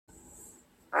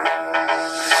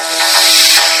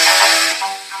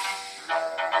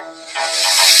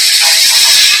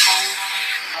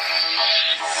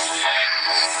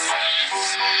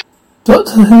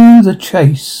Doctor Who The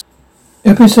Chase.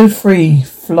 Episode 3,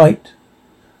 Flight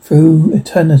Through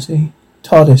Eternity.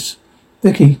 TARDIS.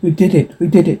 Vicky, we did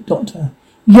it, Doctor.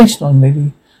 Yes, young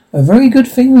lady. A very good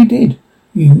thing we did.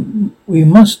 We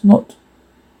might not,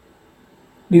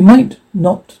 you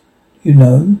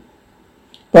know.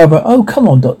 Barbara, oh, come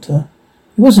on, Doctor.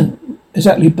 He wasn't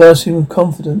exactly bursting with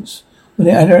confidence when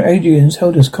the Adrians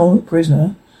held us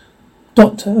prisoner.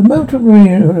 Doctor,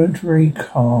 emotionally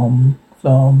calm.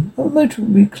 Nothing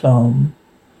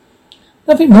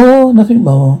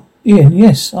more. Ian,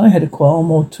 yes, I had a qualm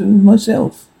or two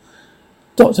myself.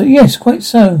 Doctor, yes, quite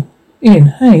so. Ian,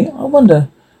 hey, I wonder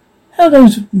how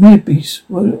those beasts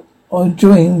are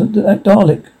enjoying that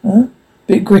Dalek, huh?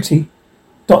 Bit gritty.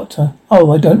 Doctor, oh,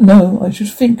 I don't know. I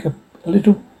should think a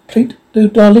little plate the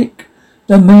Dalek,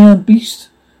 the mere beast,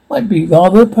 might be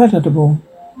rather palatable.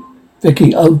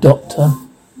 Vicky, oh, Doctor.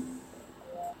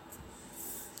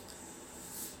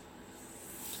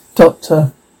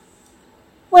 Doctor,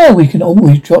 well, we can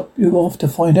always drop you off to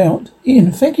find out.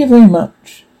 Ian, thank you very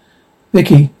much.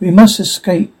 Vicky, we must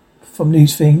escape from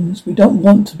these things. We don't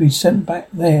want to be sent back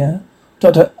there.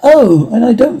 Doctor, oh, and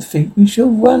I don't think we shall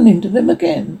run into them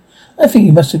again. I think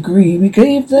you must agree we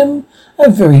gave them a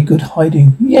very good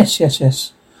hiding. Yes.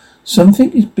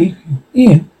 Something is beeping.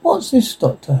 Ian, what's this,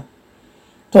 Doctor?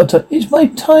 Doctor, it's my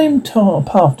time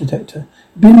path detector.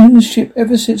 Been in the ship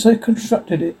ever since I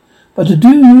constructed it. But do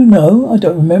you know, I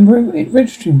don't remember it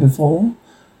registering before.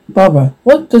 Barbara,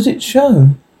 what does it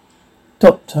show?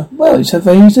 Doctor, well, it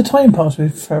surveys the time path we're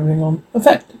travelling on. In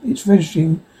fact, its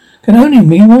registering can only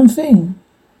mean one thing.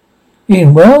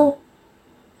 Ian, well,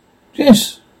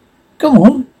 yes, go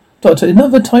on. Doctor,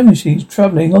 another time machine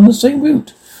travelling on the same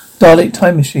route. Dalek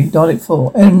time machine, Dalek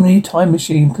 4, enemy time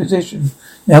machine position,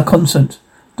 now constant.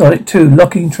 Dalek 2,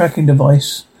 locking tracking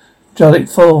device. Dalek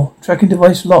 4, tracking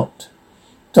device locked.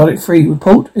 Dalek 3,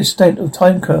 report extent of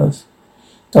time curve.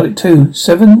 Dalek 2,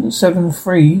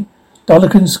 773,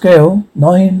 Daleken scale,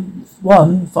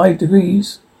 915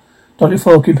 degrees. Dalek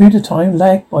 4, computer time,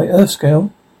 lag by Earth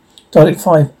scale. Dalek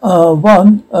 5,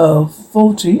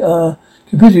 40,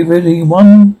 computer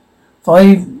reading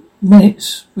 5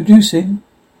 minutes, reducing.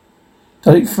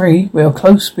 Dalek 3, we are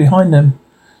close behind them.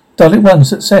 Dalek 1,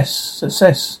 success.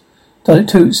 Dalek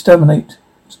 2, exterminate.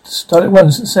 Dalek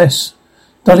 1, success.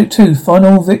 Dalek 2,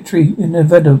 final victory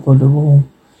inevitable.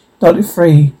 Dalek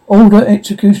 3, order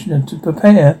executioner to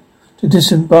prepare to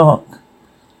disembark.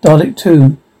 Dalek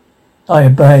 2, I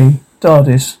obey.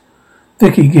 TARDIS.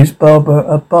 Vicky gives Barbara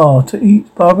a bar to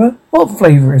eat. Barbara, what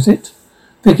flavour is it?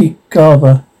 Vicky,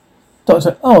 Garver.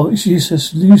 Doctor, oh, it's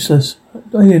useless.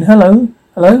 Ian, hello?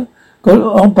 Got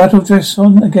our battle dress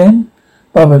on again?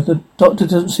 Barbara, the doctor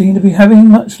doesn't seem to be having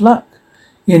much luck.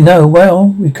 You know, well,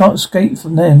 we can't escape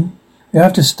from them. We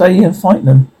have to stay and fight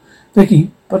them.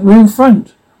 Vicky, but we're in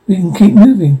front. We can keep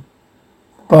moving.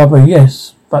 Barbara,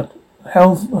 yes, but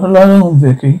how long,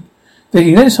 Vicky?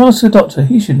 Vicky, let's ask the doctor.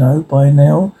 He should know by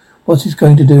now what he's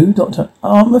going to do. Doctor,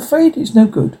 I'm afraid it's no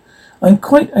good. I'm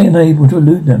quite unable to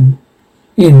elude them.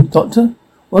 Ian, Doctor,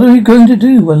 what are we going to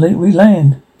do when we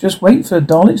land? Just wait for the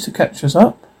Daleks to catch us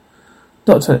up?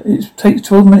 Doctor, it takes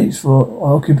 12 minutes for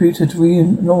our computer to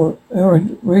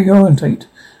reorientate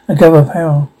and gather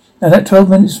power. Now that 12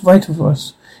 minutes is vital for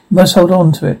us. You must hold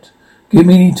on to it. Give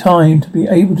me time to be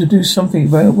able to do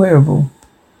something wearable.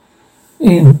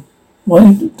 Ian,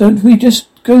 why don't we just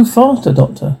go faster,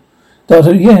 Doctor?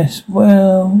 Doctor, yes,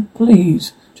 well,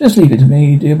 please, just leave it to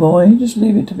me, dear boy. Just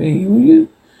leave it to me, will you?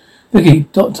 Vicky,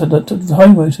 Doctor, the high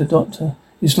motor, Doctor.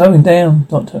 You're slowing down,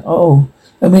 Doctor. Oh,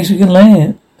 that means we can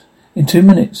land in 2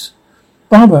 minutes.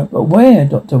 Barbara, but where,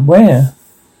 Doctor, where?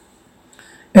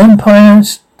 Empire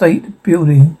State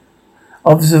Building.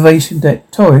 Observation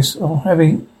deck. Tourists are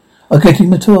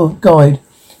getting the tour guide.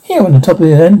 Here on the top of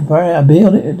the Empire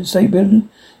Building, the State Building,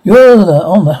 you're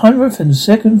on the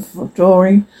 102nd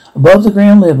story above the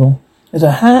ground level. There's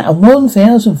a height of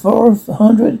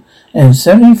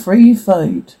 1,473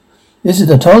 feet. This is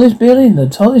the tallest building, the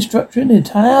tallest structure in the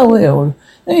entire world.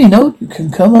 Now you know you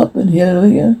can come up in the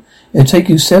elevator. It'll take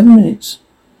you 7 minutes.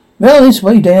 Well, this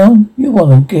way down, you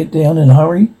want to get down in a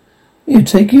hurry. It'll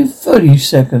take you 30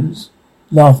 seconds.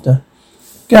 Laughter.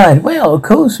 Guide, well, of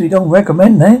course, we don't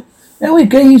recommend that. Now we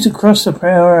gaze across the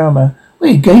panorama.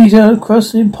 We gaze out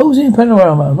across the imposing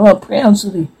panorama of our proud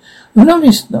city. We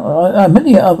noticed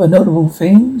many other notable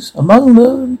things. Among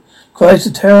them, cries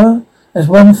the tower that's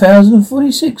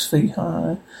 1,046 feet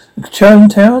high. The Chatham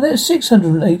Tower that's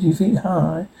 680 feet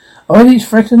high. Already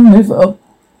threatened with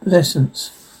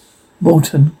obsolescence.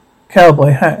 Bolton,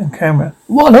 cowboy hat and camera.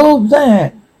 What all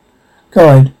that?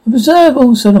 Guide, observe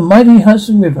also the mighty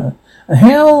Hudson River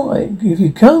How, if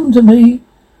you come to me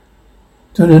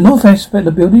to the north aspect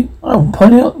of the building, I will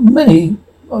point out many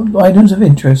items of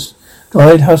interest.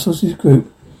 Clyde hustles his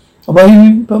group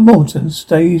away, but Morton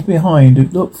stays behind to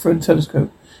look through the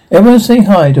telescope. Everyone say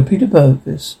hi to Peter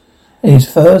Purvis in his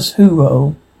first Who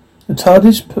role. The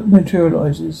TARDIS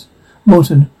materializes.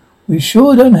 Morton, we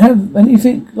sure don't have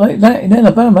anything like that in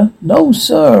Alabama. No,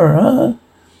 sir, huh?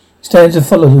 Stands to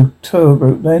follow the tour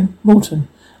group then. Morton,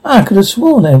 I could have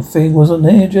sworn that thing wasn't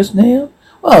there just now.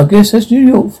 Well, I guess that's New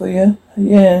York for you.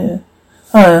 Yeah.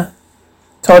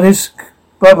 TARDIS.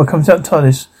 Barbara comes out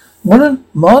TARDIS. Morning?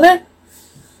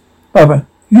 Barbara,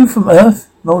 you from Earth?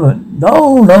 Morton,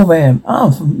 no, ma'am.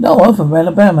 I'm from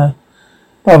Alabama.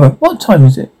 Barbara, what time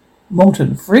is it?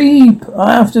 Morton, 3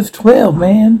 after 12,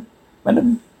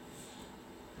 madam.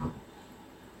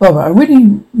 Barbara, I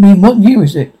really mean, what year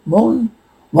is it? Morton,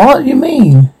 what do you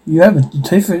mean? You have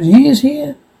different years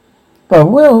here?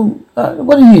 Barbara, well,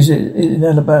 what year is it in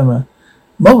Alabama?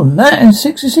 Morton,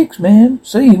 1966, ma'am.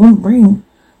 See, you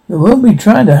won't be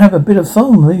trying to have a bit of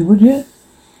fun with me, would you?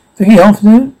 Vicky,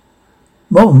 afternoon.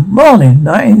 Morton, morning,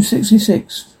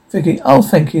 1966. Vicky, oh,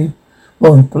 thank you.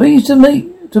 Morton, pleased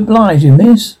to oblige you,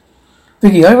 miss.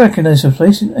 Vicky, I recognise the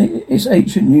place. It's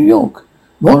ancient New York.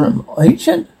 Morton,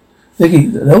 ancient? Vicky,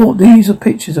 these are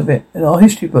pictures of it in our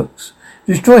history books.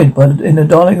 Destroyed in the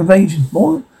Dalek invasion.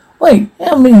 Morton, wait,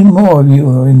 how many more of you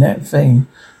are in that thing?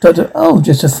 Doctor, oh,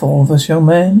 just the 4 of us, young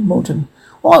man. Morton,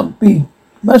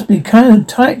 must be kind of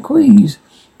tight squeeze.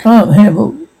 Can't have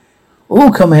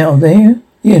all come out of there.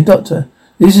 Yeah, Doctor,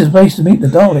 this is a place to meet the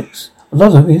Daleks. A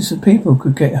lot of innocent people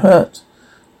could get hurt.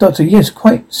 Doctor, yes,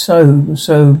 quite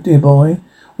so, dear boy.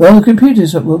 Well, the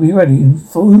computers will be ready in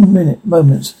 4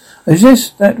 moments. I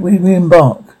suggest that we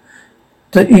embark.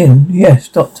 Yes,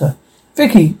 Doctor.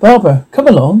 Vicky, Barbara, come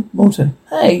along. Morton,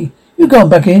 hey, you going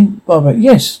back in? Barbara,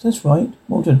 yes, that's right.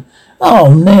 Morton,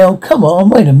 oh, now, come on,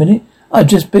 wait a minute. I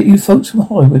just bet you folks from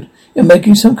Hollywood you're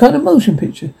making some kind of motion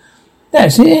picture.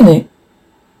 That's it, isn't it?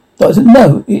 Doctor,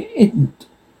 no, it isn't.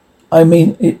 I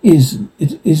mean, it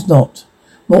is not.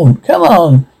 Morton, come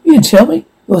on. You tell me.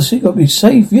 Your secret will be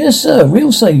safe. Yes, sir,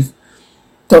 real safe.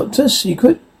 Doctor,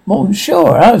 secret? Morton,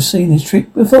 sure, I've seen this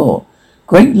trick before.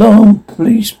 Great long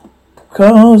police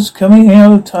cars coming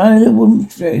out of tiny little wooden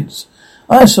sheds.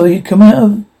 I saw you come out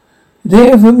of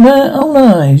there with my own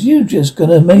eyes. You just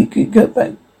gonna make it go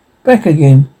back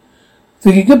again.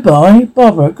 Vicky, goodbye.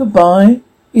 Barbara, goodbye.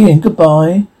 Ian,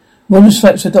 goodbye. Morton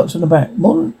slaps the doctor on the back.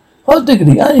 Morton, hot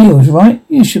diggity, I knew I was right.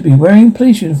 You should be wearing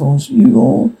police uniforms. You're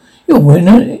all in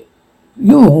it.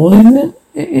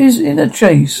 It is in a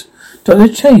chase. Doctor,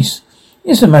 chase.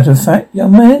 As a matter of fact,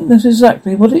 young man, that's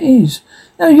exactly what it is.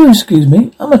 Now you excuse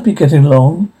me, I must be getting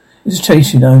along. It's a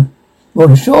chase, you know.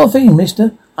 Well, sure thing,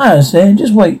 mister. I understand.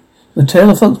 Just wait. We'll tell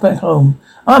the folks back home.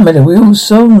 I'm at a real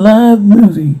some live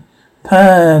movie.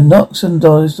 Pan knocks on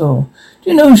Dolly's door. Do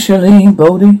you know Charlene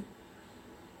Boldy?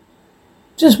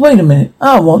 Just wait a minute.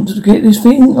 I want to get this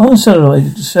thing on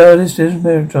satellite to sell this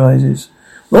advertises.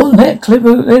 Wasn't that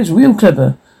clever? That's real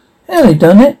clever. How they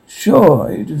done it? Sure,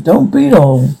 it don't beat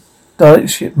all. Dalek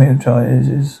ship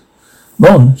advertises.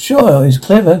 Mon, sure, it's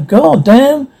clever. God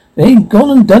damn, they ain't gone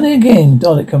and done it again.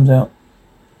 Dalek comes out.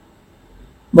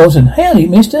 Morton, howdy,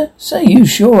 mister. Say, you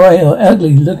sure are an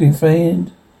ugly looking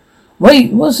friend.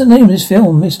 Wait, what's the name of this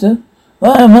film, mister?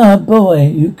 Why, my boy,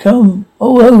 you come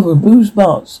all over Bruce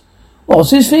Bots. What's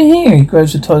this thing here? He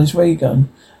grabs the TARDIS ray gun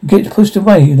and gets pushed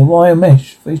away in the wire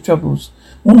mesh for his troubles.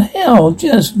 Well, hell,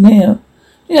 just now.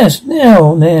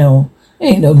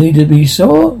 Ain't no need to be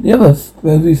sore. The other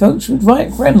movie folks would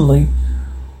write friendly.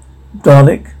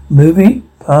 Dalek, movie,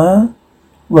 pa.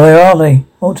 Where are they?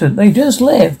 Morton, they just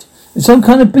left. It's some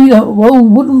kind of beat up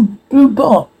old wooden blue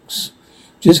box.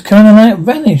 Just kind of like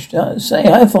vanished.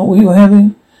 I thought we were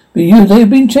having, but they've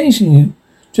been chasing you.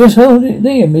 Just hold it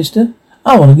there, mister.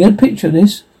 I want to get a picture of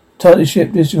this. TARDIS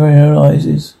ship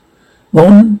disrealizes.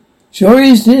 Morton, sure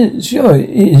it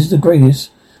is the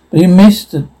greatest. But he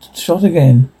missed the shot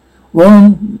again.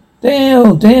 One,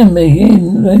 damn me, he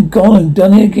ain't gone and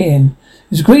done it again.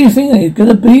 It's a great thing that you're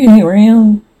gonna be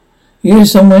around here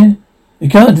somewhere. You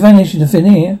can't vanish into thin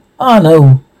air. I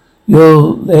know.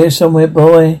 You're there somewhere,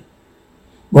 boy.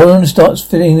 Morton starts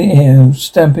filling the air and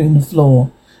stamping the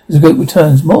floor. As the group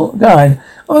returns, guide.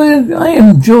 I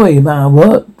enjoy my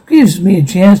work. It gives me a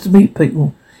chance to meet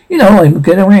people. You know, I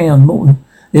get around, Morton.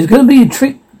 There's gonna be a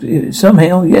trick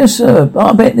somehow. Yes, sir.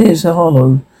 I bet there's a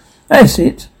hollow. That's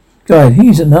it. Guide,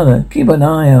 he's another. Keep an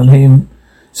eye on him.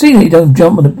 See that he don't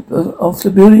jump off the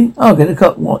building. I'll get a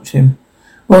cop and watch him.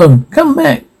 Well, come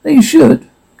back. They should.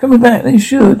 Coming back, they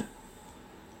should.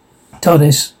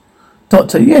 TARDIS.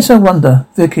 Doctor, yes, I wonder.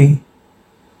 Vicky,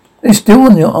 they're still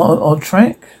on our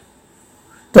track?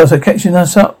 Doctor, catching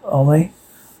us up, are they?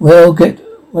 Well, get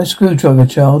my screwdriver,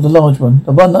 child, the large one.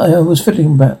 The one that I was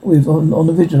fiddling back with on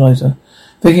the visualizer.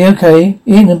 Vicky, okay.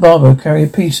 Ian and Barbara carry a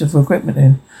piece of equipment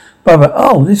in. Barbara,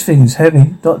 oh, this thing is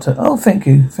heavy. Doctor, oh, thank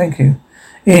you.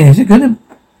 Ian, is it going to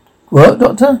work,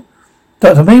 Doctor?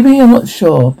 Doctor, maybe, I'm not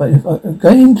sure, but if I'm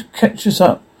going to catch us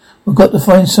up, we've got to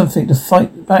find something to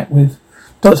fight back with.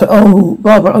 Doctor, oh,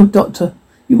 Barbara, oh, Doctor.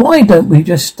 Why don't we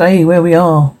just stay where we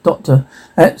are, Doctor?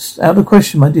 That's out of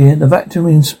question, my dear. The vacuum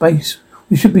in space.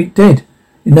 We should be dead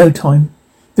in no time.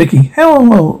 Vicky,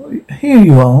 here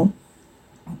you are.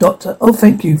 Doctor, oh,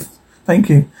 thank you.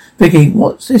 Vicky,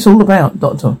 what's this all about,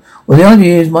 Doctor? Well, the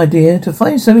idea is, my dear, to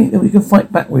find something that we can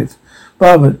fight back with.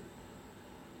 Barbara,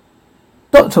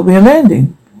 Doctor, we are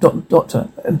landing. Doctor,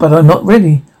 but I'm not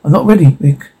ready.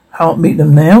 We can't meet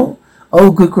them now. Oh,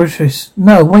 good gracious.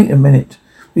 No, wait a minute.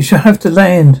 We shall have to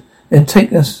land and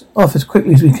take us off as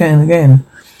quickly as we can again.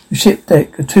 The ship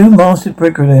deck, a two-masted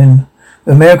brigantine,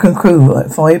 with American crew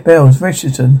at 5 bells,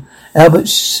 Richardson, Albert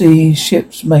C.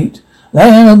 ship's mate.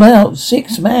 Land about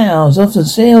 6 miles off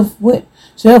the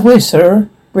southwest, sir.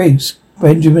 Briggs,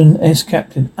 Benjamin S.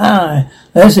 Captain. Aye,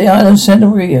 that's the island Santa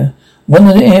Maria, one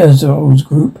of the Azores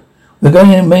group.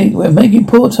 We're making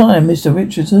poor time, Mr.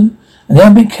 Richardson, and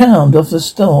they'll be calmed off the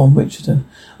storm, Richardson.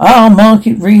 I'll mark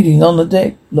it reading on the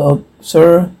deck log,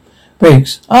 sir.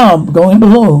 Briggs, I'm going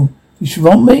below. You should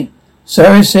want me?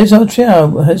 Sarah says our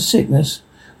child has sickness.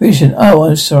 Richard, oh,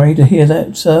 I'm sorry to hear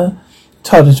that, sir.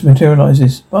 TARDIS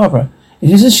materializes. Barbara, it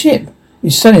is a ship.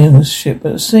 He's sailing a ship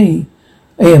at sea.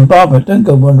 Ian, Barbara, don't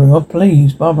go wandering off,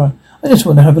 please. Barbara, I just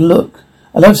want to have a look.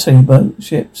 I love sailing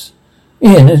ships.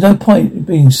 Ian, there's no point in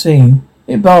being seen.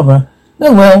 Barbara,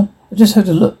 no, well, I just have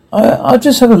to look. I'll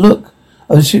just have a look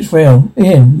at the ship's rail.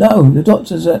 Ian, no, the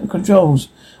doctor's at the controls.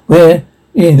 Where?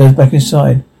 Ian goes back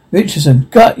inside. Richardson,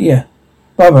 got ya.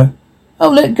 Barbara, oh,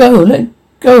 let go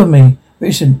of me.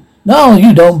 Richardson, no,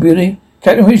 you don't, Beauty.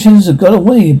 Captain Richardson's got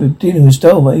away but dealing with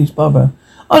stowaways. Barbara,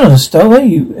 I'm not a stowaway.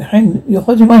 You're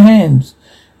holding my hands.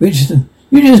 Richardson,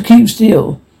 you just keep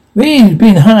still. We've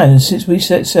been hiding since we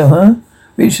set sail, huh?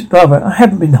 Richard, Barbara, I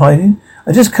haven't been hiding.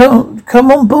 I just come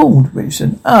on board.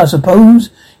 Richardson, I suppose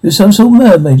you're some sort of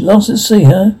mermaid lost at sea,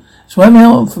 huh? Swam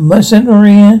out from my Santa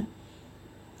Maria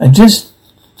and just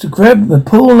to grab the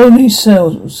poor lonely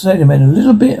sailorman, a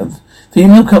little bit of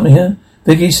female company, huh?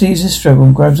 Vicky sees his struggle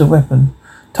and grabs a weapon.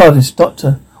 TARDIS,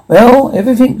 Doctor, well,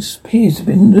 everything appears to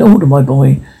be in order, my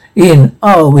boy. Ian,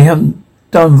 oh, we haven't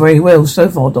done very well so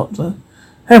far, Doctor.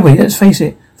 Have we? Let's face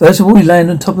it. First of all, we land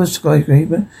on top of a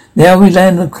skyscraper. Now we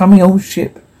land on a crummy old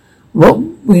ship. What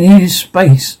we need is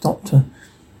space, Doctor.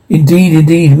 Indeed,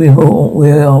 we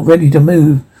are ready to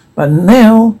move. But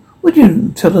now, would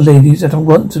you tell the ladies that I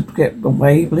want to get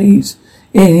away, please?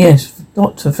 Ian, yes,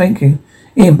 Doctor, thank you.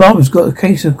 Ian, Barbara's got a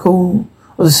case of cool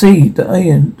of the sea.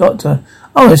 Ian, Doctor.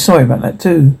 Oh, sorry about that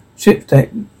too. Ship deck,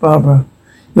 Barbara.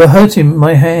 You're hurting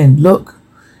my hand. Look.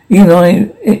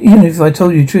 Even if I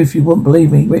told you the truth, you wouldn't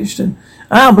believe me, Richardson.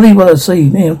 I'll believe what I see.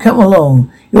 Now, come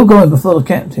along. You're going before the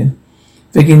captain.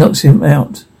 Vicky knocks him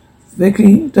out.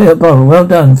 Vicky, Barbara, well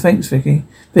done. Thanks, Vicky.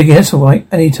 Vicky, that's all right.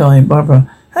 Any time,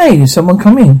 Barbara. Hey, there's someone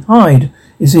coming. Hide.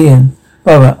 It's Ian.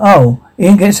 Barbara, oh,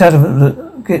 Ian gets hit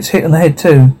on the head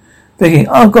too. Vicky,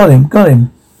 oh, got him.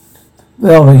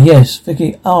 Barbara, yes.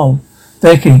 Vicky, oh,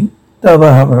 Vicky.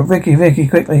 Barbara, Vicky,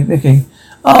 quickly, Vicky.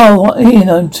 Oh, Ian,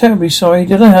 I'm terribly sorry.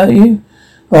 Did I hurt you?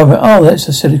 Barbara, oh, that's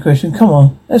a silly question. Come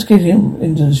on, let's get him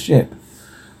into the ship.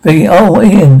 Vicky, oh,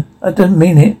 Ian, I didn't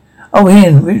mean it. Oh,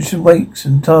 Ian, Richard wakes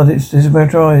and TARDIS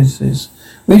dismaterializes.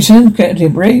 Richardson,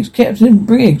 Captain Briggs. Briggs,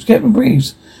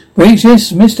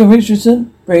 yes, Mr.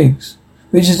 Richardson. Briggs.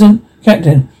 Richardson,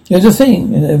 Captain, there's a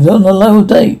thing, and it was on a low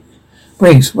date.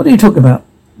 Briggs, what are you talking about?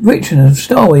 Richardson,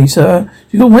 stowaway, sir.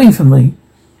 She got away from me.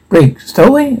 Briggs,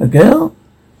 stowaway? A girl?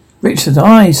 Richardson,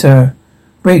 aye, sir.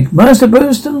 Briggs, Master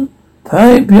Brewston,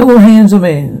 pipe your hands on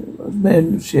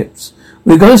men ships.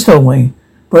 We've got a stowaway.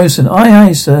 Brewston,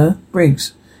 aye, sir.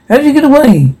 Briggs, how did you get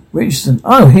away? Richardson,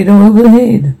 oh, hit her over the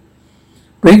head.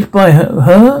 Briggs, by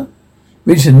her?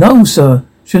 Richardson, no, sir.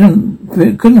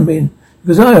 Couldn't have been,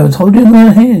 because I was holding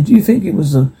her hand. Do you think it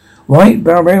was the white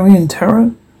barbarian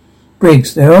terror?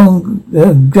 Briggs, their own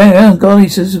golly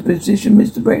says a position,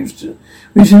 Mr. Briggs.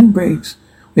 Richard Briggs.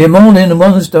 We are more than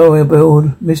one stowaway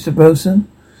aboard, Mr. Bosun.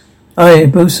 Aye,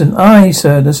 Bosun. Aye,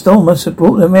 sir. The storm must have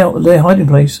brought them out of their hiding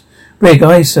place. Briggs,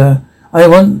 aye, sir. I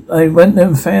went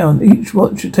and found. Each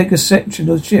watch should take a section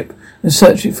of the ship and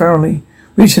search it thoroughly.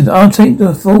 Richard, I'll take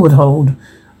the forward hold.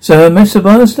 Sir, Mr.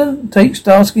 Burnston, take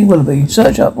Starsky Willoughby.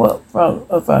 Search up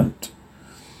front.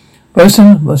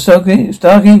 Bosun,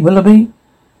 Starkey, Willoughby,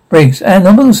 Briggs, and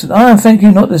Bosun. I thank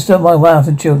you not to disturb my wife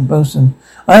and children, Bosun.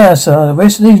 Aye, sir. The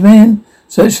rest of these men,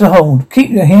 search the hold.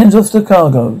 Keep your hands off the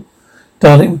cargo.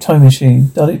 Dalek time machine.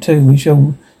 Dalek 2, we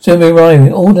shall soon be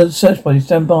arriving. Order the search party,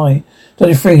 stand by.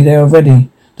 Dalek 3, they are ready.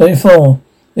 Dalek 4,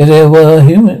 there were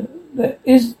human.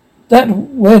 Is that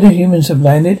where the humans have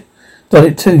landed?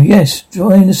 Dalek 2, yes.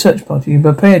 Join the search party.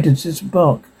 Prepare to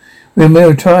disembark. We're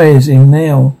militarizing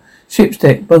now. Ship's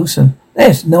deck, Bosun.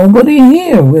 There's nobody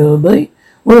here, Willoughby.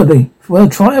 Well,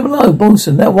 try below,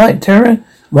 Bosun. That white terror,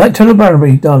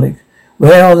 Barnaby, Dalek.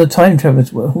 Where are the time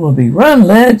travelers, Willoughby? Run,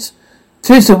 lads.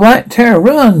 'Tis the white terror.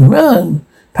 Run.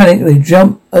 Panically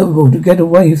jump overboard to get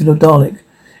away from the Dalek,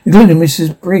 including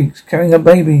Mrs. Briggs carrying a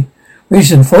baby.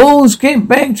 Richard, fools, get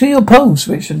back to your post.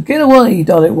 Richard, get away,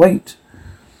 Dalek. Wait.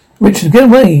 Richard, get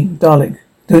away, Dalek.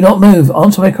 Do not move.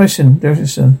 Answer my question,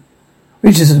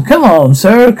 Richardson, come on,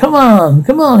 sir. Come on.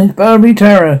 It's Barnaby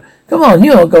Terror. Come on,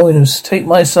 you are going to take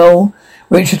my soul.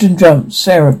 Richardson jumps.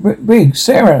 Briggs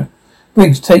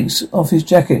takes off his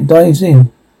jacket and dives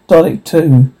in. Dalek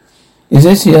 2. Is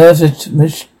the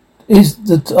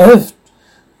Earth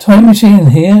time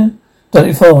machine here?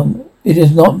 Dalek 4. It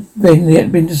has not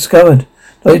yet been discovered.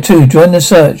 Dalek 2. Join the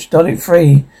search. Dalek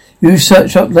 3. You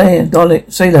search up there.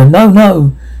 Dalek Sailor.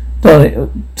 No.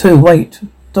 Dalek 2. Wait.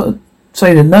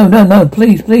 Sailor. No.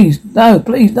 Please.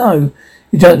 No.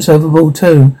 He jumps overboard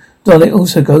too. Dalek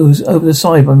also goes over the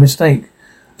side by mistake.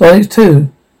 Dalek 2.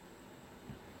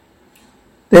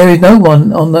 There is no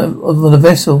one on the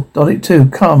vessel. Dalek 2,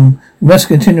 come. We must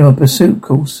continue our pursuit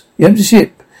course. The empty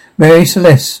ship, Mary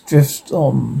Celeste, drifts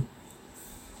on.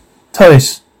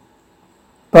 Torres.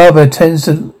 Barbara tends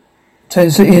to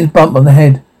Ian's bump on the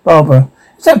head. Barbara.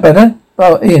 Is that better?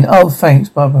 Ian. Oh, thanks,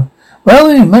 Barbara.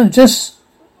 Well, you must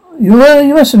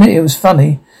admit it was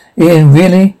funny. Ian,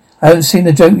 really? I haven't seen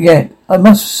the joke yet. I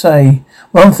must say,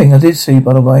 one thing I did see,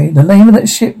 by the way, the name of that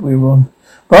ship we were on.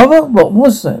 Barbara, what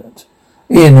was that?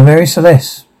 Ian, the Mary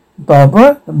Celeste.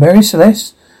 Barbara, the Mary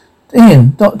Celeste.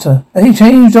 Ian, Doctor. Any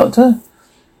change, Doctor?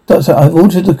 Doctor, I've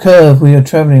altered the curve we are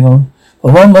travelling on.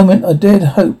 For one moment I dared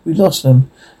hope we lost them.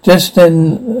 Just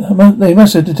then they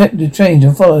must have detected a change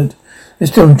and followed. They're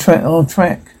still on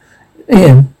track.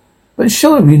 Ian, but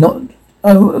surely we got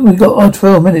our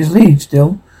 12 minutes lead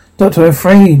still. Doctor, I'm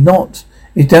afraid not.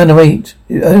 It's down to 8.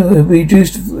 It'll be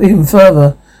reduced even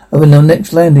further over the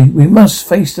next landing. We must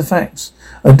face the facts.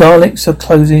 The Daleks are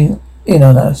closing in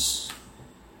on us.